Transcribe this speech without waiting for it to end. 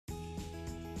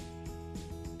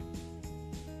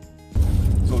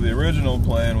the original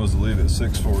plan was to leave at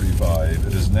 6:45.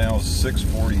 It is now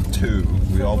 6:42.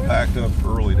 We all packed up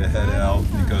early to head out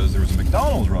because there was a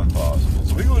McDonald's run possible.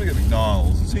 So we go to get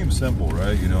McDonald's. It seems simple,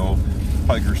 right? You know,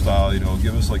 hiker style, you know,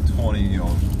 give us like 20, you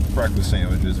know, breakfast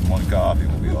sandwiches and one coffee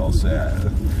and we'll be all set.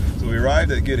 So we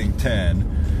arrived at getting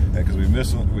 10 because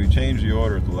we changed the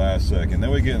order at the last second. Then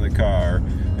we get in the car,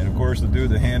 and of course the dude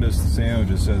that handed us the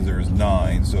sandwiches says there was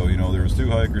 9. So, you know, there was 2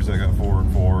 hikers that got 4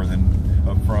 and 4, and then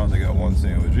up front they got 1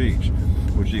 sandwich each,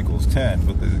 which equals 10.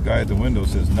 But the guy at the window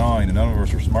says 9, and none of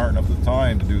us were smart enough at the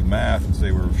time to do the math and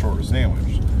say we were short a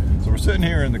sandwich. So we're sitting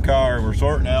here in the car and we're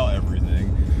sorting out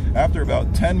everything. After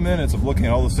about 10 minutes of looking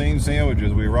at all the same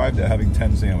sandwiches, we arrived at having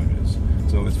 10 sandwiches.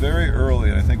 So it's very early,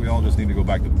 and I think we all just need to go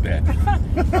back to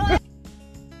bed.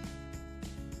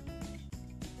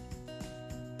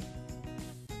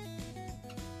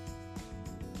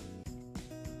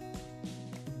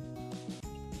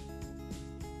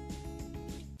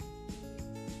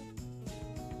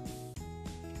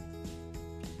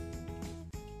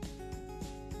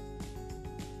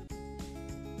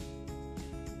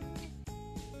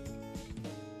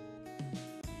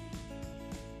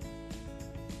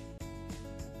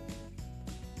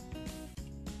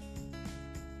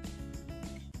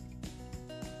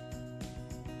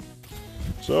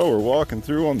 So we're walking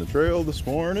through on the trail this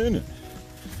morning, and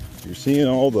you're seeing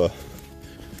all the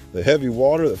heavy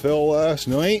water that fell last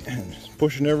night and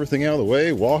pushing everything out of the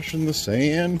way, washing the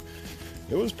sand.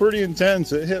 It was pretty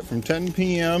intense. It hit from 10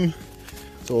 p.m.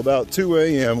 till about 2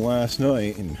 a.m. last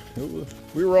night, and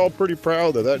we were all pretty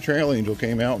proud that that trail angel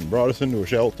came out and brought us into a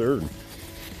shelter. And,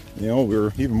 you know, we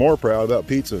were even more proud about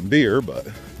pizza and beer, but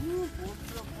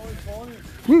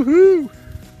woohoo!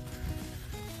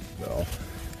 So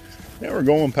now we're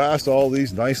going past all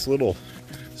these nice little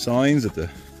signs that the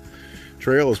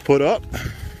trail has put up.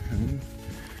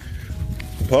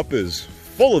 Pup is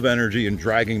full of energy and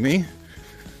dragging me.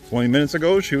 20 minutes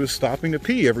ago, she was stopping to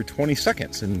pee every 20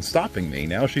 seconds and stopping me.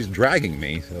 Now she's dragging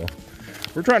me. So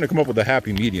we're trying to come up with a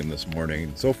happy medium this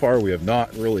morning. So far, we have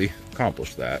not really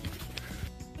accomplished that.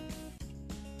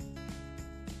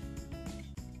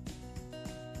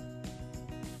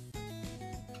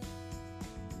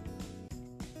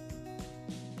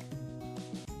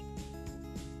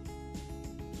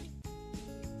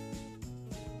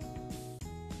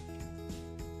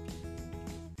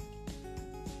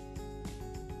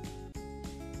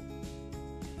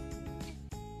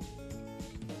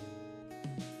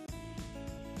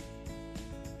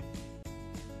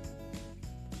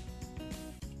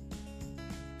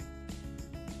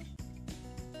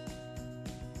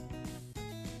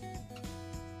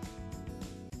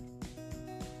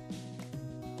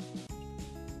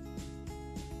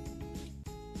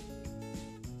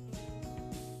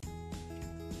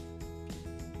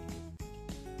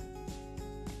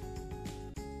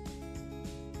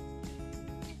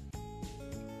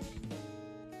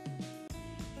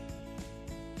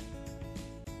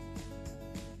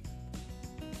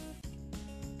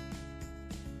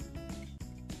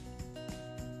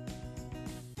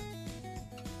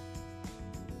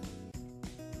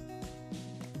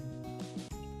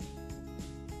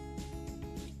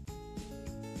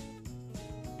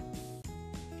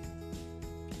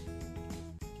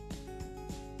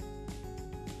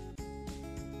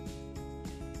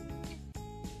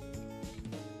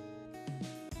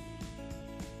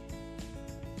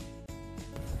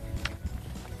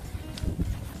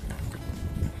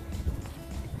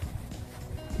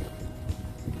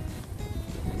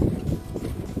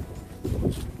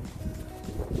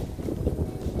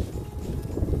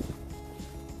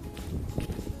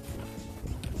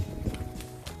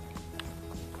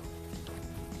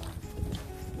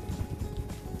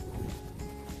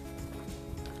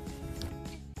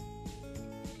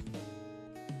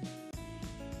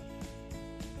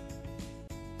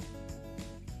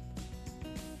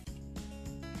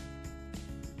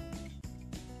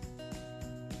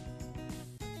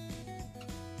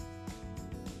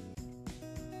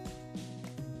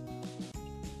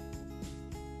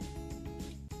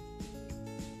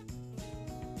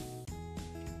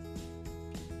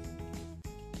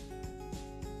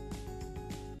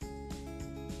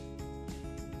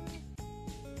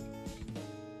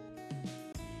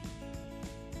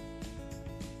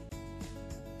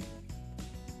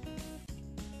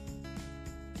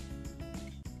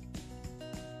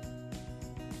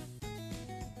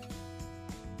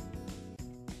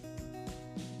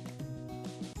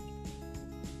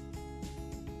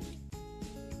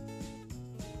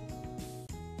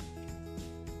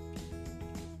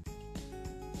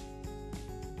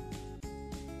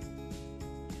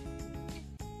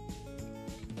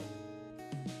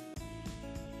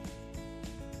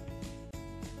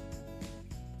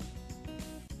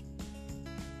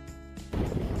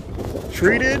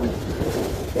 treated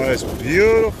by this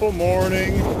beautiful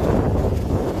morning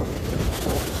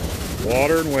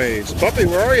water and waves. Puppy,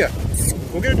 where are you?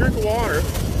 Go get a drink of water.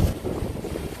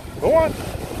 Go on,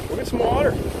 go get some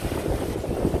water.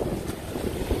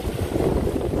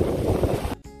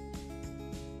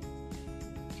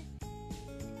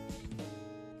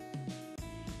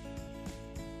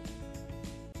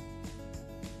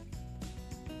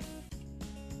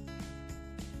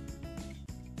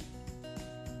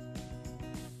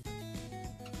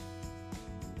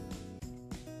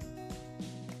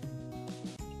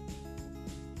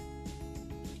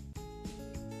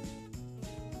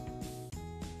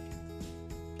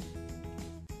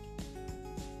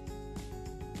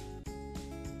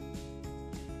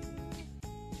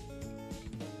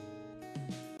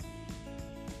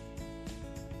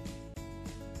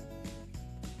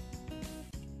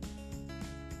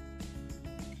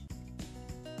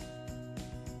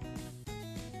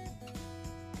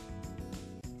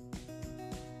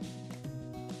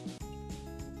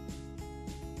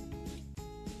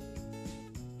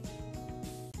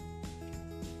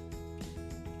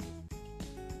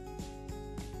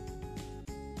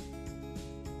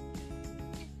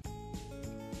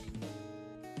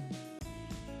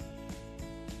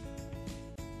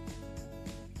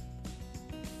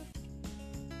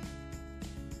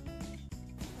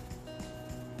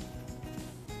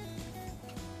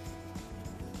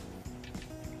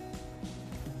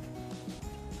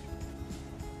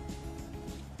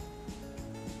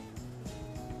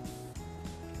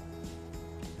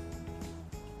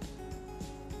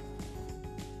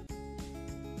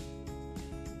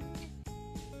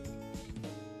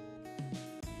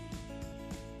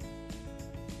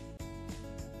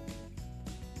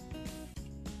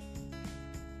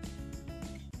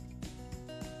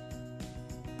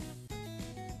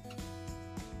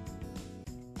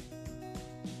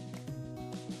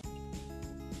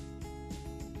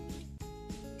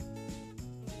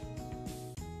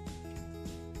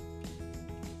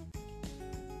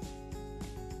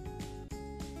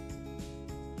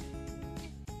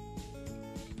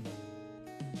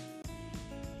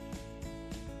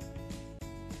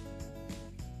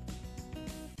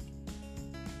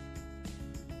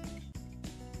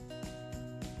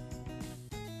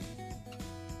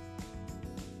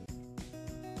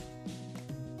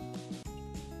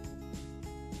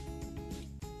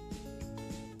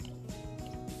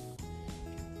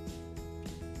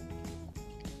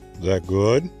 Is that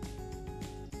good?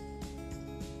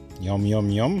 Yum,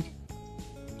 yum, yum.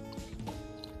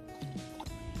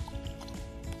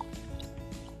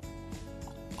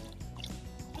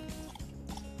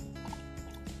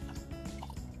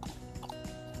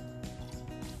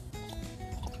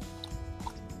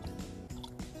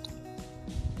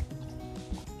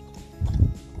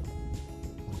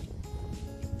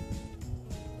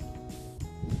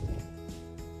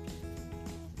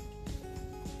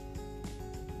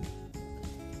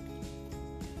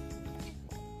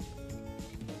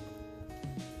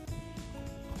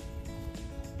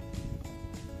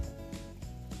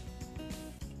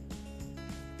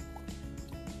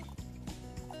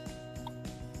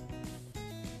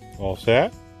 All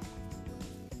set?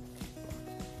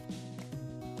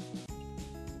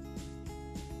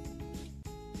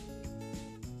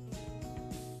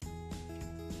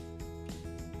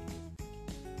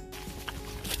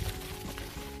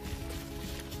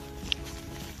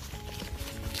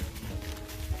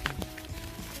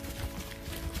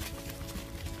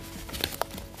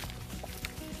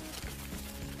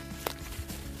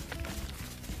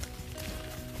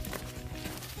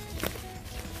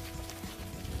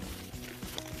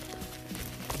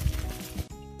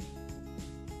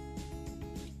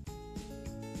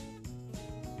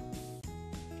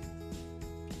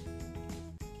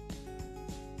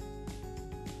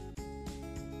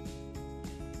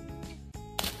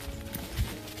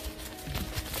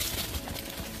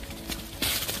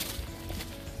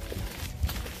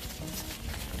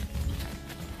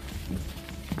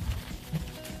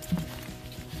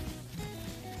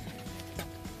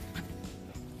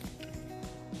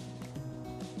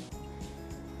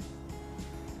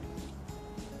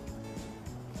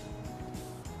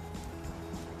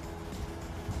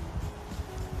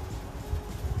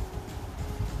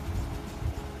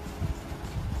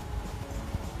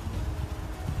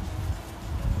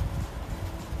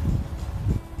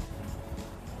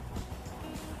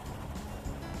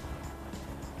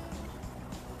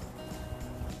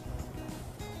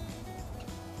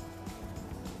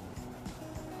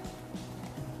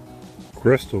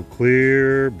 Crystal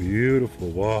clear, beautiful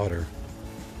water.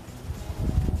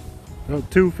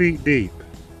 About 2 feet deep.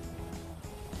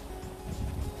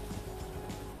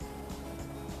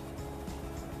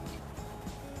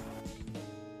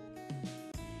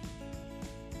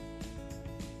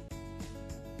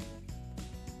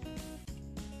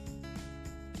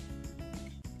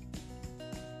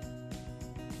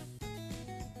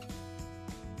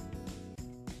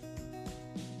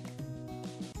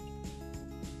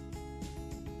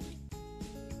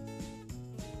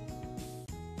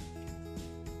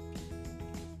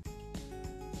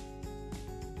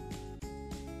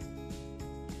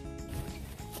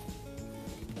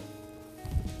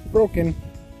 broken.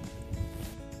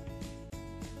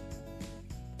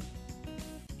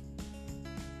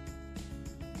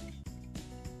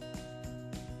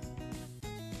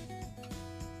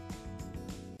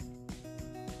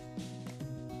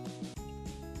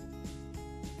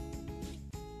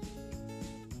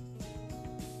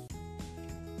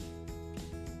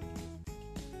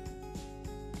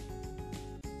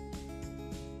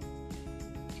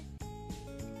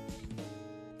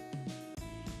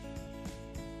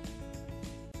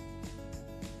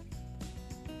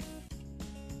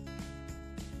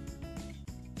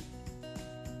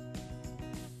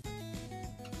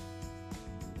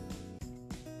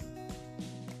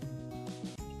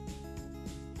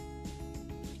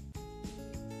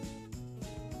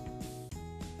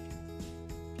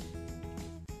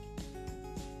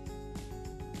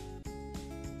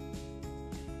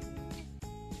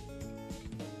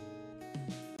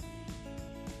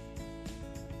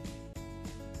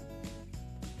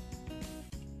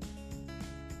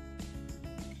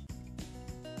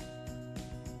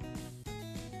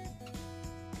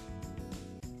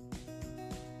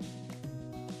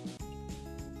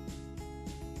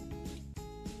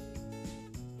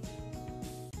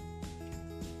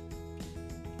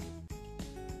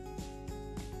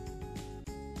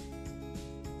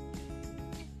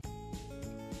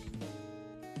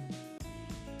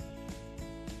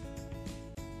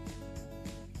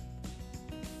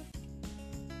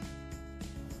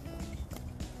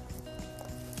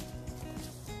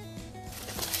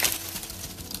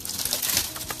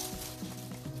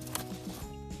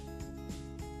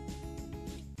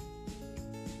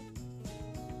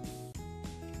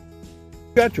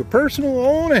 Got your personal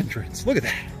own entrance. Look at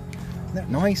that. Isn't that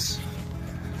nice?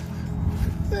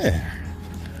 There.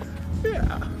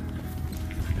 Yeah.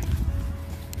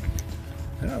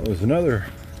 That was another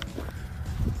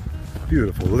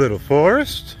beautiful little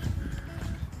forest.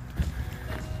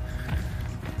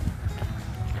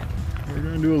 We're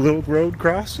going to do a little road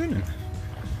crossing and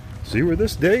see where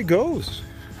this day goes.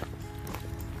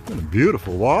 Been a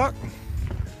beautiful walk.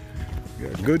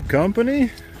 Got good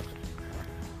company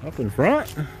up in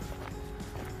front.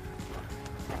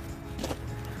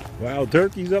 Wild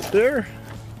turkeys up there.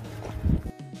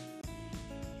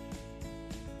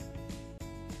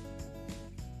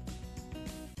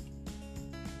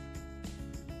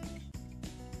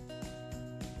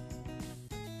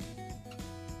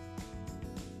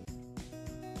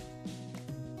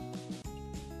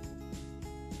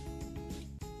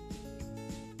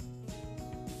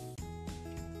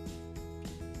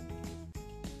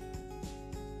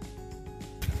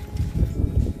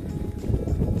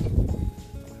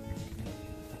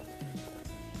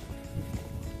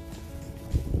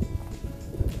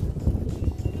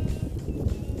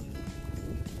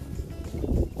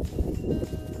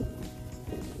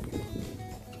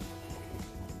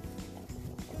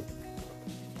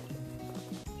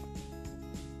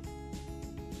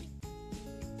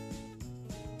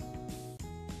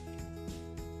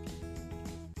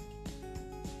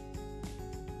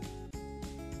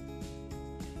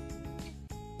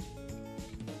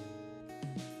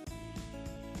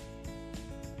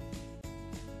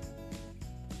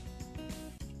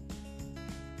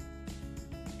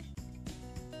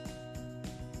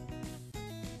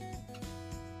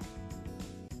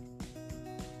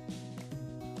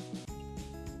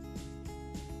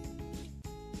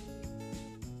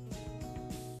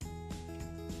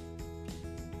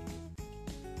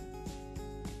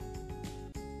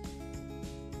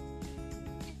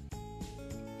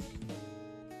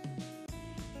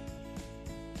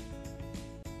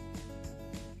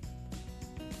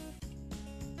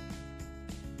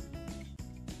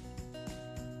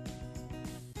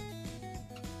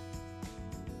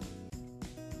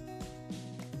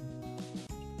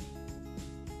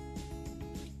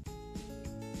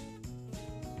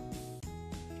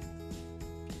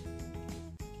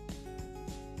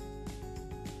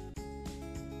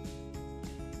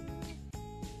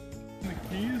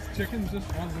 These chickens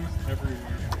just on loose everywhere.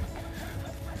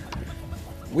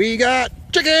 We got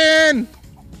chicken!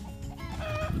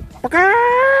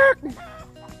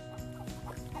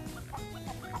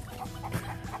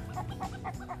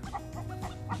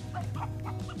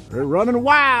 They're running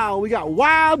wild. We got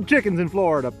wild chickens in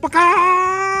Florida.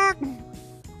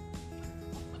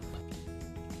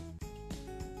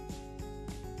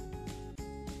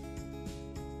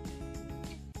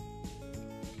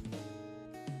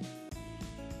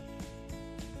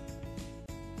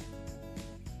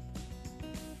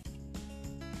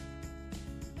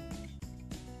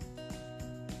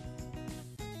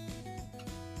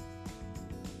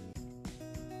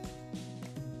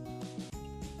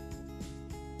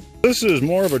 This is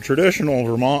more of a traditional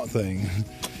Vermont thing.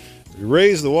 You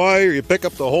raise the wire, you pick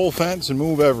up the whole fence and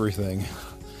move everything.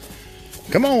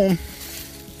 Come on.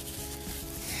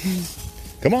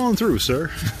 Come on through, sir.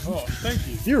 Oh, thank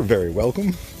you. You're very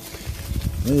welcome.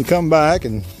 Then you come back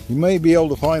and you may be able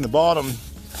to find the bottom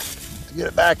to get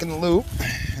it back in the loop.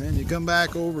 And then you come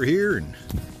back over here and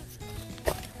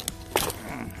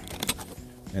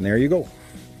there you go.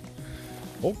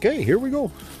 Okay, here we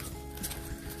go.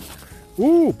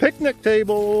 Ooh, picnic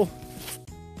table.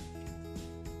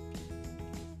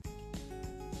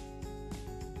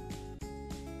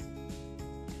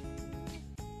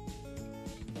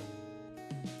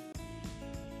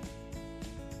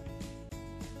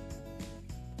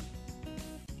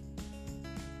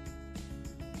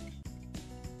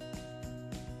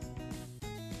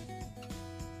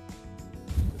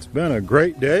 It's been a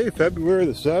great day, February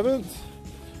the 7th.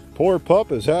 Poor pup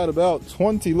has had about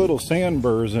 20 little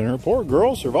sandburrs in her. Poor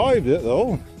girl survived it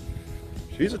though.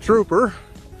 She's a trooper.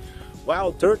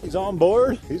 Wild Turkey's on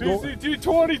board. He's going. PCT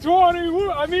 2020.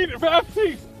 I mean,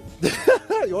 50.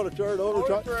 You want to turn it over?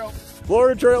 Florida Trail.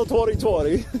 Florida Trail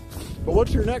 2020. But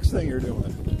what's your next thing you're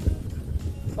doing?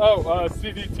 Oh,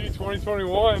 CDT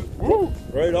 2021. Woo!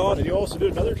 Right on. And you also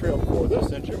did another trail before this,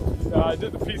 didn't you? I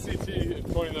did the PCT in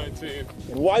 2019.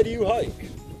 And why do you hike?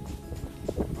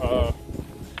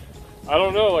 I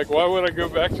don't know, like, why would I go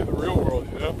back to the real world,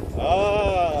 you know?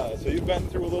 Ah, so you've been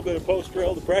through a little bit of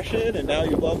post-trail depression and now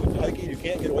you love hiking, you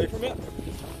can't get away from it?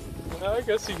 I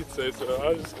guess you could say so.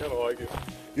 I just kind of like it.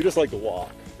 You just like to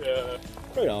walk. Yeah.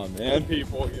 Right on, The man.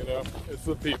 people, you know? It's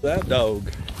the people. That dog,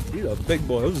 he's a big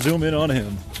boy. Let's zoom in on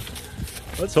him.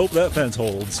 Let's hope that fence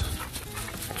holds.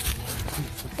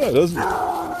 Oh, it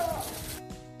doesn't.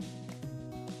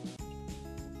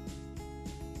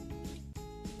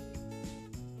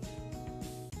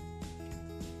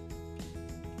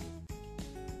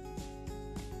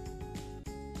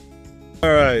 All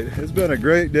right, it's been a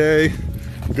great day.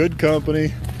 Good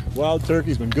company. Wild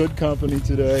Turkey's been good company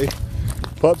today.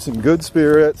 Pup's in good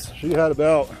spirits. She had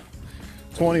about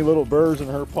 20 little birds in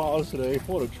her paws today.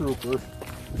 What a trooper.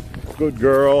 Good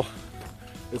girl.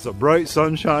 It's a bright,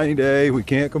 sunshiny day. We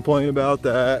can't complain about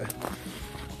that.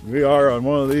 We are on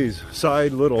one of these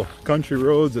side little country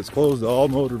roads that's closed to all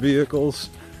motor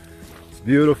vehicles. It's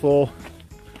beautiful.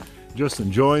 Just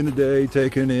enjoying the day,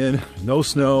 taking in. No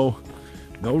snow.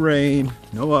 No rain,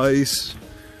 no ice.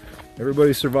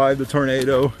 Everybody survived the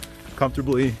tornado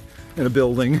comfortably in a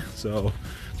building. So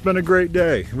it's been a great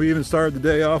day. We even started the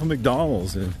day off at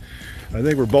McDonald's and I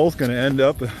think we're both gonna end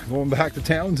up going back to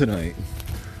town tonight.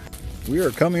 We are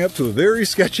coming up to a very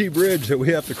sketchy bridge that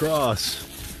we have to cross.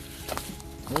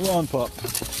 Hold on, pup.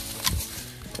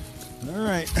 All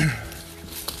right.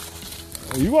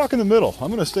 You walk in the middle. I'm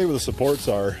gonna stay where the supports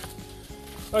are.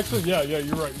 Actually, yeah,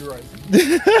 you're right. I was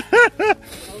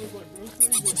like, those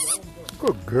things are down.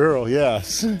 Good girl,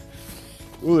 yes.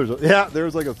 Ooh,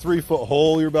 there's like a 3-foot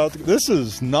hole you're about to. This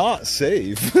is not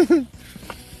safe.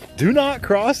 Do not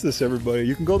cross this, everybody.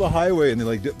 You can go the highway and then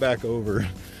like dip back over.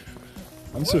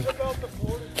 What about the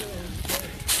Florida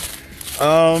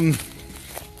Trail?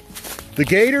 The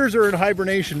gators are in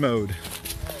hibernation mode.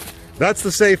 That's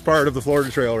the safe part of the Florida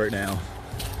Trail right now.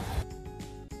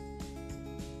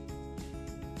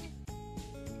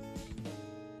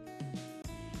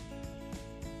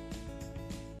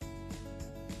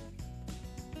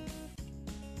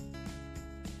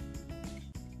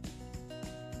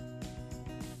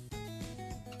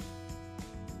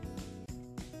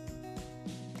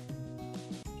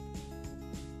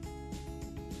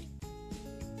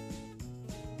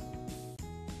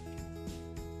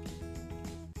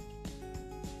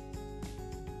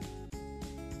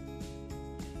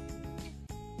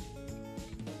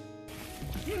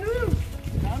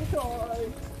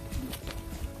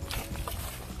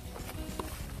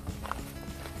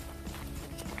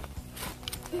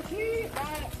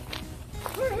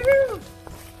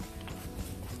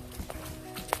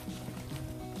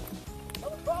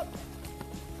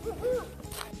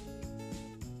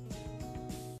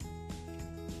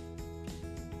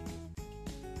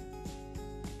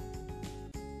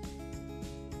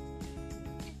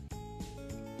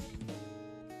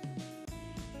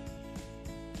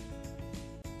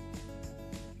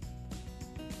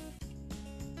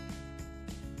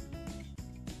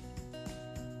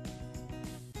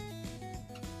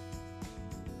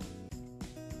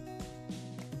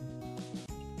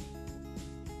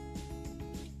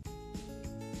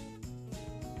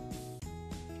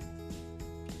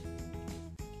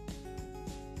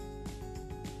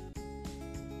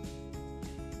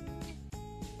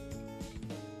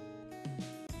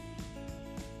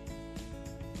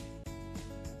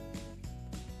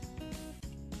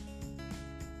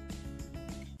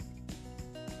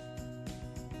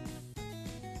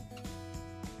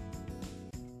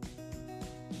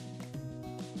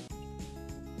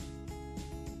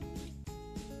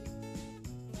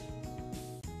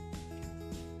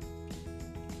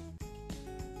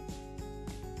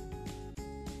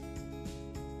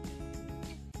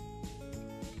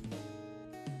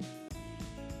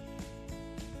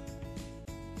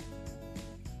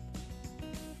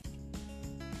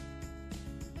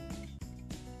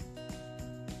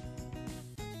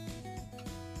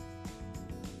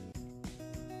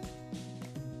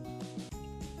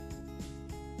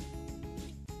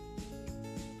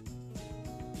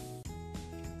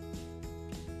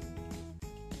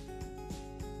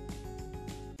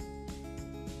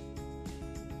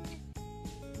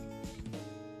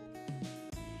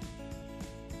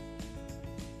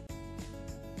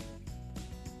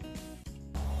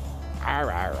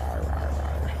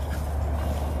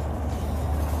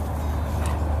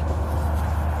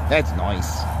 That's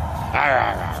nice.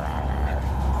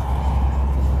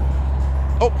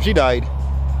 Oh, she died.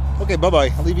 Okay,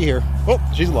 bye-bye. I'll leave you here. Oh,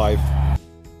 she's alive.